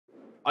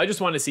I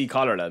just want to see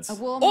collar, lads.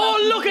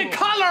 Oh, look at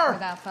collar!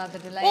 Without further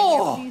delay,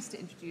 Oh. we're pleased to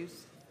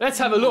introduce. Let's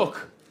have a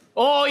look.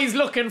 Oh, he's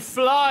looking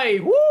fly.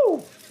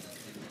 Woo!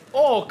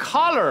 Oh,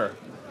 collar.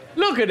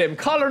 Look at him.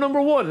 Collar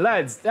number 1,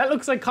 lads. That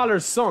looks like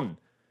Collar's son.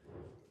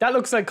 That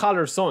looks like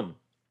Collar's son.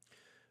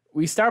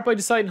 We start by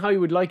deciding how you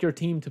would like your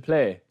team to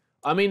play.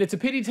 I mean, it's a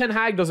pity Ten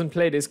Hag doesn't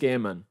play this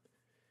game, man.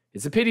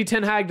 It's a pity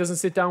Ten Hag doesn't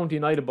sit down with the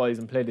United boys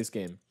and play this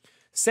game.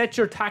 Set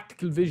your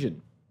tactical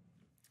vision.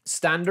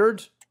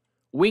 Standard.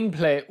 Wing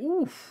play.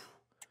 Oof.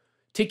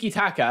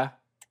 Tiki-taka.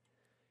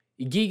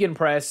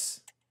 Gegenpress.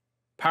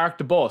 Park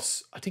the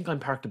bus. I think I'm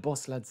parked the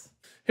bus, lads.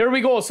 Here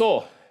we go,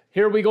 so.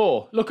 Here we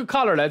go. Look at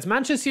Collar, lads.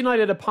 Manchester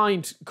United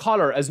appoint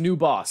Collar as new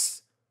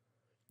boss.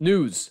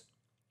 News.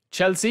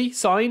 Chelsea,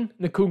 sign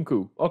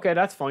Nkunku. Okay,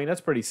 that's fine.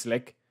 That's pretty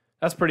slick.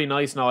 That's pretty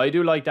nice now. I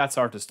do like that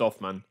sort of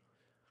stuff, man.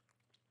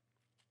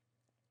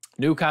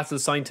 Newcastle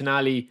signed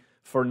Tonali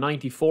for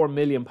 £94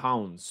 million.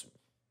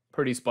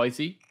 Pretty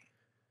spicy.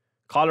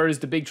 Collar is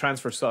the big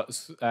transfer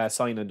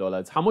signing, though,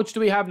 lads. How much do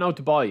we have now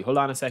to buy? Hold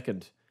on a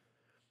second.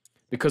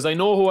 Because I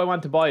know who I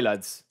want to buy,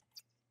 lads.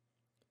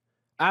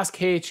 Ask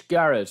H.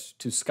 Garrett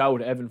to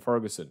scout Evan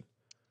Ferguson.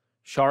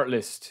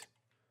 Shortlist.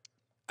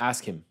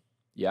 Ask him.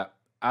 Yeah.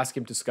 Ask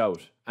him to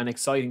scout. An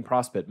exciting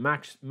prospect.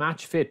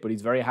 Match fit, but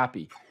he's very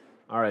happy.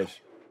 All right.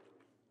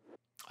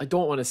 I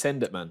don't want to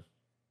send it, man.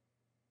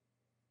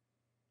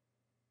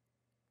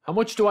 How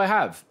much do I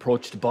have?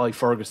 Approach to buy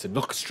Ferguson.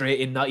 Look straight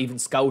in, not even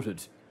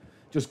scouted.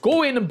 Just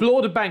go in and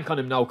blow the bank on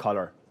him now,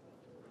 Collar.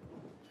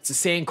 It's the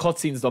same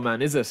cutscenes though,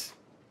 man, is it?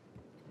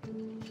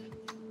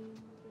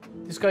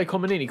 This guy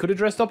coming in, he could have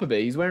dressed up a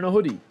bit. He's wearing a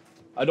hoodie.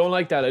 I don't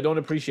like that. I don't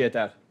appreciate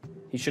that.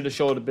 He should have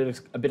showed a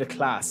bit of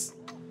class.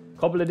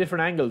 Couple of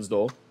different angles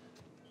though.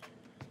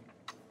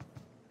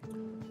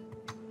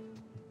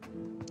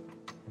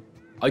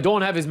 I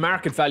don't have his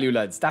market value,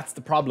 lads. That's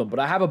the problem. But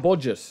I have a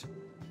budget.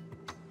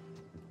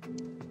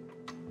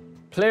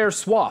 Player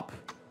swap.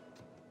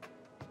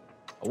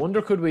 I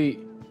wonder could we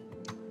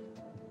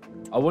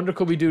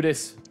do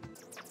this?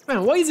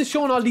 Man, why is it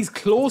showing all these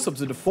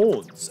close-ups of the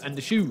phones and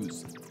the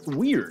shoes? It's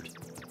weird.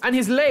 And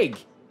his leg.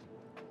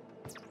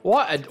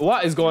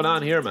 What is going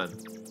on here, man?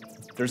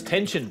 There's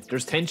tension.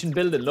 There's tension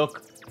building.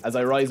 Look, as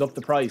I rise up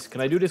the price.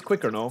 Can I do this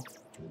quicker, no?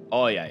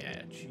 Oh,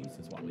 yeah.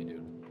 Jesus, what are we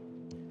doing?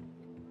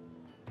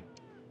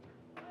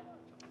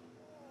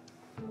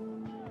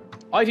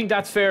 I think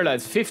that's fair,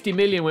 lads. 50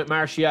 million with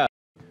Martial.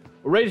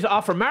 We're ready to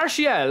offer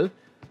Martial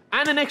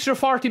and an extra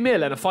 40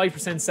 mil and a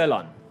 5%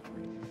 sell-on.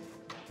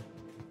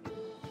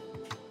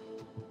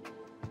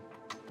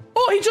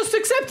 Oh, he just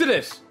accepted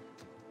it.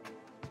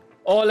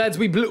 Oh, lads,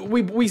 we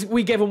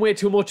gave him way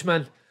too much,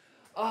 man.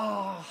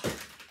 Oh,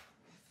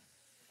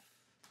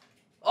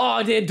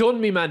 they done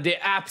me, man. They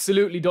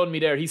absolutely done me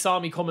there. He saw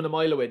me coming a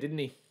mile away, didn't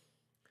he?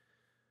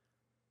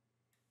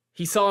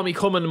 He saw me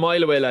coming a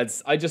mile away,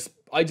 lads. I just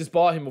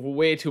bought him for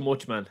way too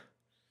much, man.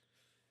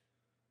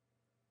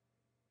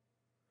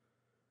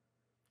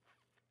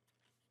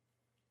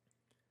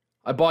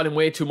 I bought him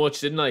way too much,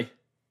 didn't I?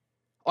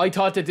 I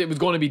thought that it was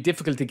going to be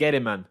difficult to get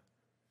him, man.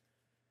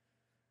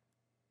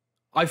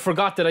 I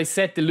forgot that I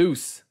set the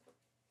loose.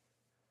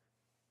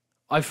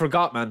 I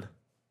forgot, man.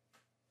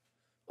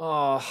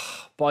 Oh,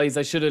 boys,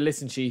 I should have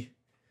listened to you.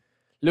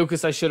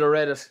 Lucas, I should have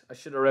read it.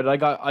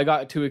 I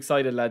got too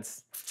excited,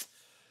 lads.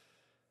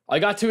 I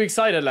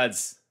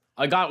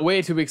got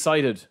way too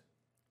excited.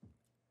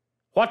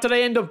 What did I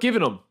end up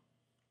giving him?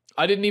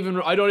 I don't even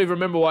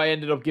remember what I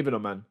ended up giving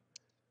him, man.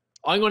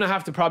 I'm going to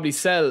have to probably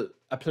sell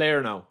a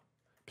player now.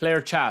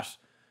 Player chat.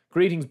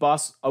 Greetings,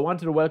 boss. I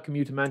wanted to welcome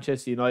you to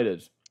Manchester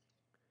United.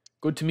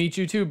 Good to meet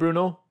you too,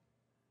 Bruno.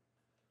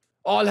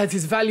 Oh, lads,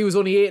 his value was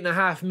only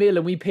 8.5 mil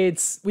and we paid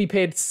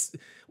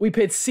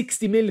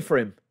 60 mil for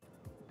him.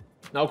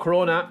 Now,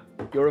 Corona,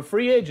 you're a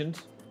free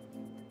agent.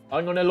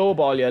 I'm going to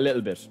lowball you a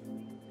little bit.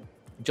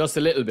 Just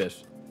a little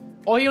bit.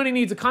 Oh, he only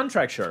needs a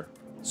contract, sure.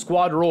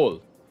 Squad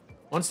role.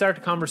 Want to start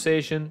the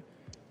conversation.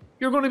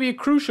 You're going to be a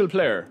crucial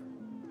player.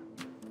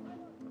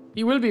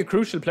 He will be a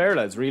crucial player,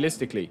 lads,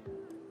 realistically.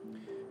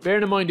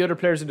 Bearing in mind the other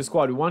players in the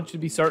squad, we want you to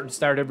be certain to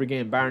start every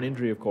game, barring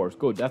injury, of course.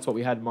 Good, that's what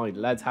we had in mind.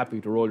 Lads happy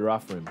to roll your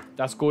offer for him.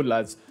 That's good,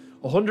 lads.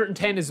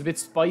 110 is a bit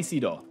spicy,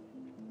 though.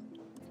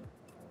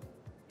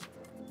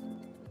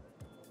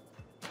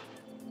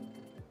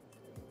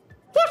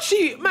 What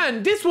she...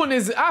 Man, this one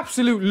is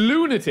absolute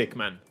lunatic,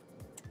 man.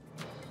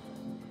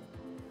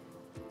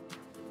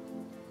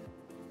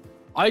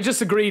 I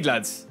just agreed,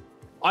 lads.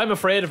 I'm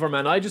afraid of her,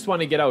 man. I just want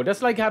to get out.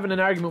 That's like having an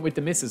argument with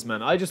the missus,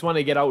 man. I just want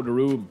to get out of the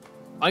room.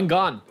 I'm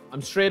gone.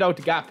 I'm straight out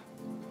the gap.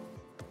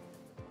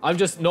 I'm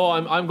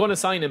going to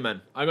sign him,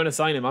 man. I'm going to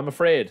sign him. I'm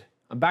afraid.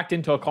 I'm backed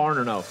into a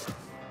corner now.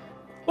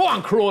 Go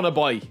on, Corona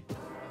boy.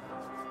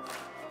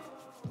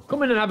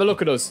 Come in and have a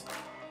look at us.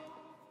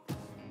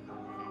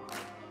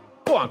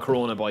 Go on,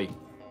 Corona boy.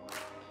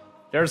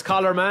 There's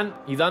Collar, man.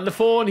 He's on the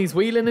phone. He's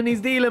wheeling and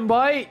he's dealing,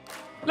 boy.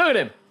 Look at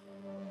him.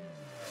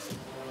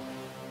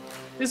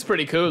 This is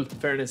pretty cool, in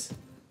fairness.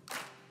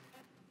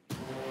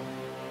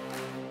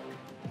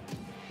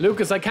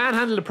 Lucas, I can't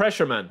handle the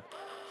pressure, man.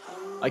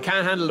 I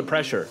can't handle the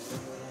pressure.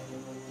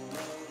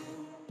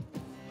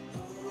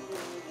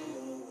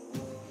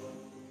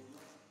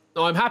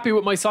 No, I'm happy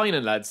with my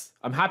signing, lads.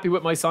 I'm happy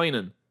with my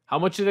signing. How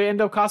much did it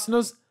end up costing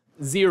us?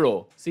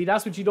 0. See,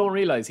 that's what you don't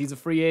realise. He's a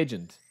free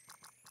agent.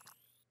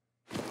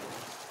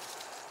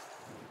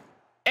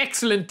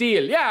 Excellent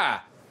deal. Yeah.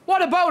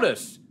 What about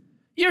it?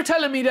 You're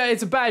telling me that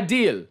it's a bad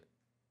deal.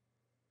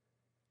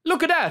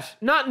 Look at that.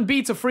 Nothing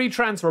beats a free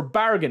transfer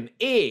bargain.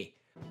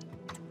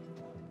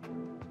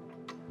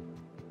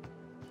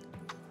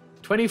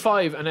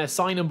 25 and a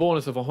sign-in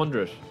bonus of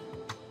 100.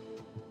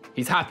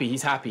 He's happy,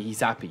 he's happy, he's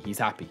happy, he's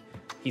happy.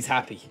 He's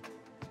happy.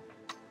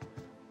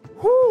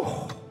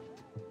 Whew.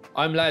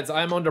 I'm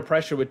under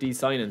pressure with these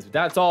signings.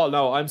 That's all.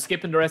 No, I'm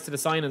skipping the rest of the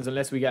signings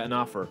unless we get an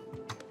offer.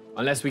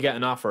 Unless we get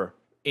an offer.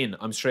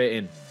 I'm straight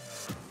in.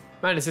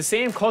 Man, it's the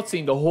same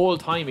cutscene the whole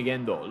time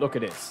again though. Look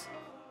at this.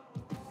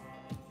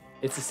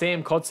 It's the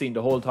same cutscene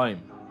the whole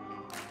time.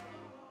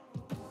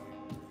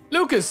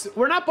 Lucas,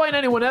 we're not buying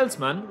anyone else,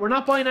 man. We're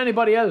not buying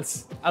anybody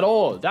else at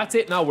all. That's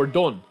it now. We're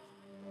done.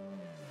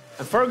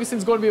 And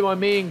Ferguson's going to be my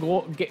main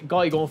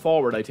guy going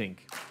forward, I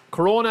think.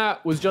 Corona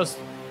was just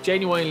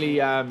genuinely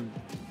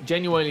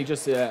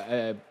just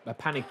a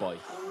panic buy.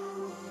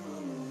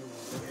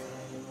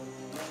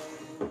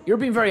 You're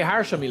being very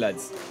harsh on me,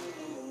 lads.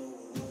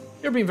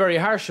 You're being very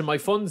harsh on my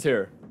funds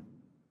here.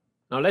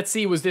 Now, let's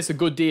see, was this a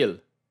good deal?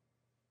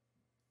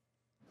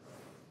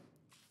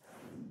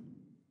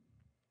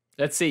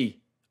 Let's see.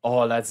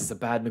 Oh, lads, it's a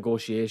bad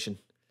negotiation.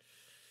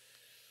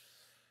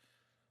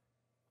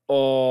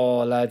 Oh,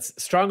 lads.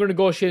 Stronger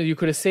negotiation. You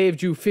could have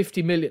saved you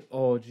 50 million.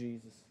 Oh,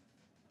 Jesus.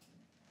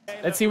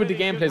 Let's see what the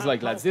gameplay is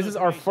like, lads. This is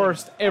our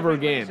first ever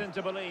game.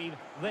 All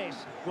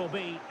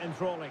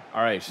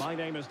right. My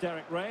name is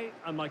Derek Ray,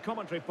 and my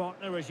commentary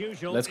partner, as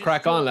usual. Let's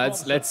crack on,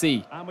 lads. Let's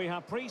see. And we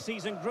have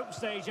pre-season group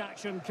stage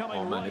action coming.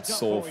 Oh man, it's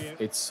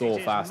so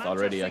fast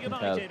already. I can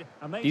tell.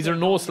 These are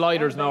no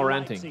sliders now,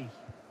 ranting.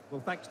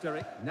 Well, thanks,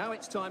 Derek. Now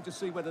it's time to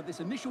see whether this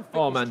initial.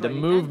 Oh man, the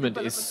movement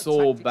is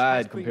so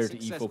bad compared to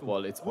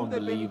eFootball. It's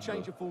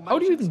unbelievable. How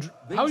do you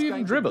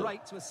even dribble?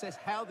 To assess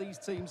how these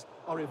teams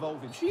are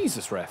evolving.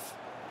 Jesus, ref.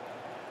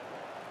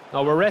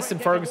 No, we're resting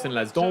Ferguson,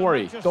 lads. Don't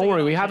worry. Don't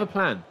worry. We have a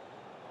plan.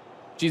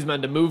 Jeez, man,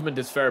 the movement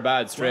is fair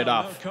bad straight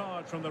off.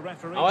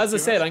 Now, as I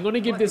said, I'm going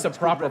to give this a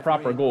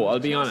proper go. I'll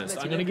be honest.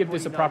 I'm going to give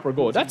this a proper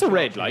go. That's a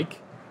red, like.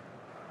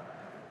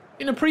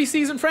 In a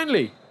pre-season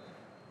friendly.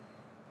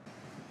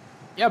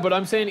 Yeah, but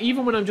I'm saying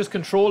even when I'm just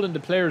controlling the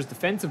players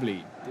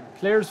defensively, the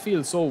players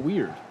feel so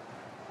weird.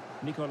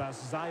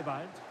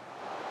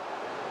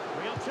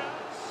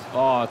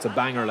 Oh, it's a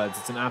banger, lads.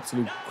 It's an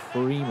absolute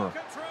creamer.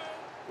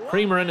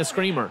 Creamer and a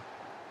screamer.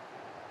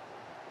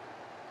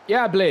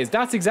 Yeah, Blaze,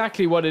 that's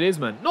exactly what it is,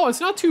 man. No, it's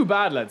not too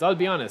bad, lads. I'll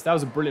be honest. That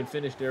was a brilliant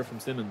finish there from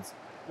Simmons.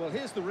 Well,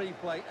 here's the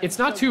replay. It's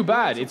not too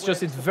bad. It's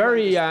just, it's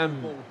very,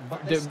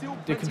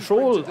 the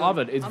control of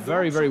it is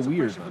very, very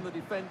weird, man.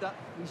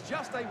 He's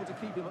just able to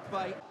keep him at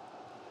bay.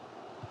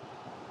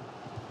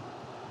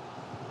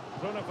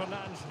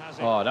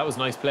 Oh, that was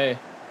nice play.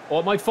 Oh,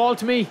 it might fall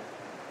to me.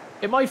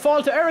 It might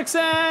fall to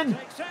Ericsson.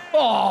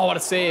 Oh, what a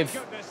save.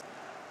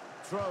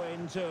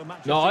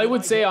 No, I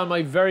would say on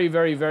my very,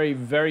 very, very,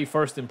 very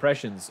first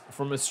impressions,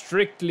 from a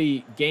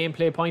strictly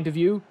gameplay point of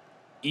view,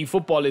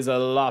 eFootball is a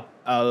lot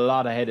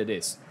ahead of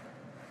this.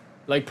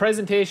 Like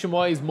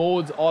presentation-wise,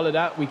 modes, all of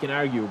that, we can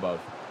argue about.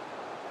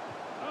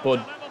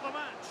 But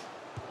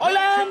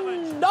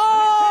Ireland!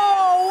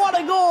 No! What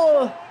a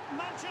goal!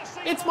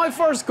 It's my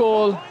first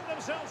goal.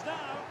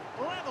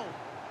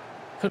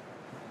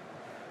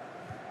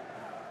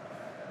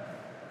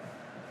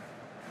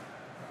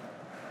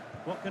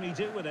 What can he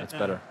do with it? That's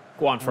better.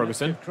 Go on,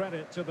 Ferguson.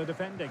 Credit to the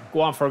defending.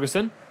 Go on,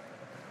 Ferguson.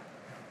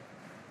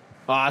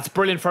 Ah, it's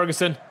brilliant,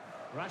 Ferguson.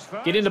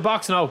 Rashford. Get in the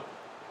box now.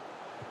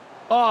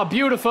 Oh,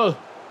 beautiful.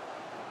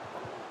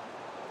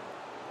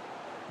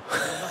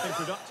 Well, nothing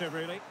productive,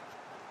 really.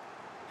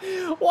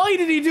 Why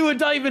did he do a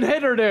diving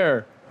header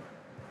there?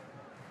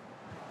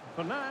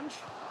 Fernandes.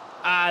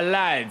 Ah,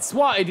 lads.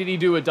 Why did he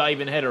do a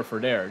diving header for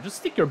there? Just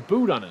stick your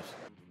boot on it.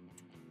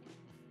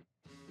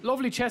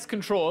 Lovely chest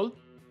control.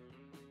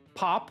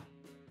 Pop.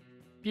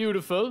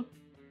 Beautiful.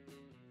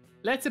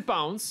 Lets it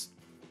bounce.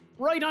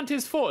 Right onto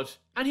his foot.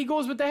 And he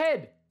goes with the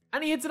head.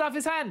 And he hits it off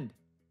his hand.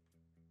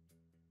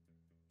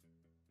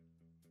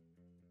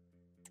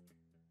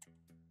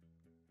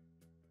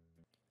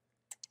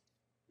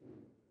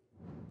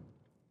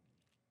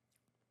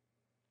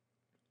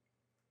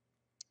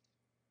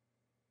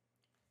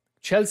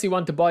 Chelsea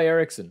want to buy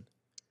Ericsson.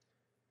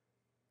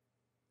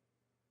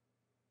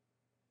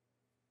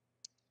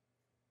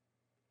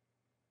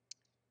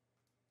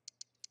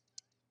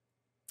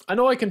 I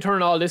know I can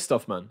turn all this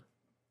stuff, man.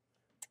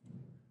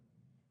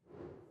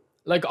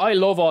 Like, I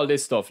love all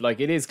this stuff. Like,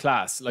 it is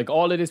class. Like,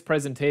 all of this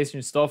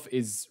presentation stuff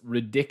is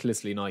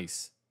ridiculously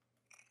nice.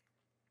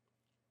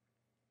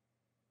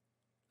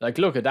 Like,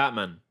 look at that,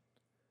 man.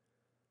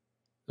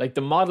 Like,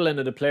 the modeling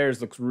of the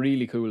players looks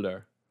really cool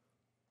there.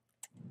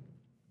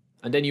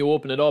 And then you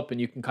open it up and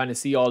you can kind of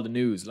see all the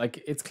news.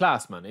 Like, it's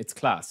class, man. It's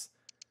class.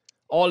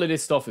 All of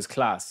this stuff is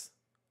class.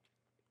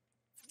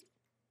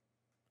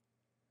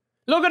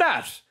 Look at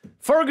that!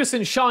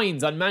 Ferguson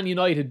shines on Man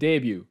United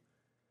debut.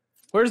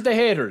 Where's the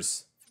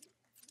haters?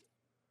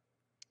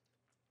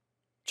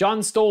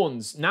 John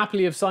Stones.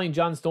 Napoli have signed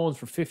John Stones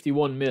for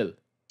 51 mil.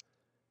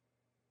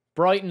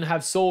 Brighton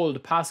have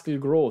sold Pascal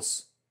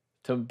Gross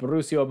to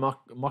Borussia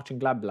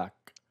Mönchengladbach.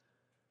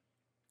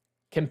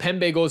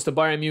 Kimpembe goes to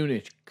Bayern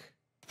Munich.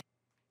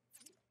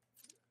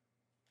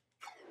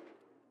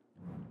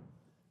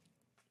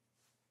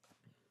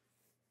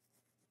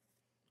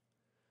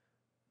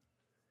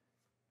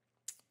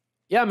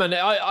 Yeah, man,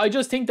 I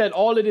just think that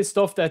all of this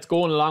stuff that's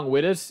going along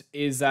with it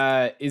is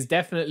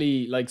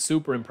definitely like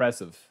super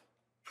impressive.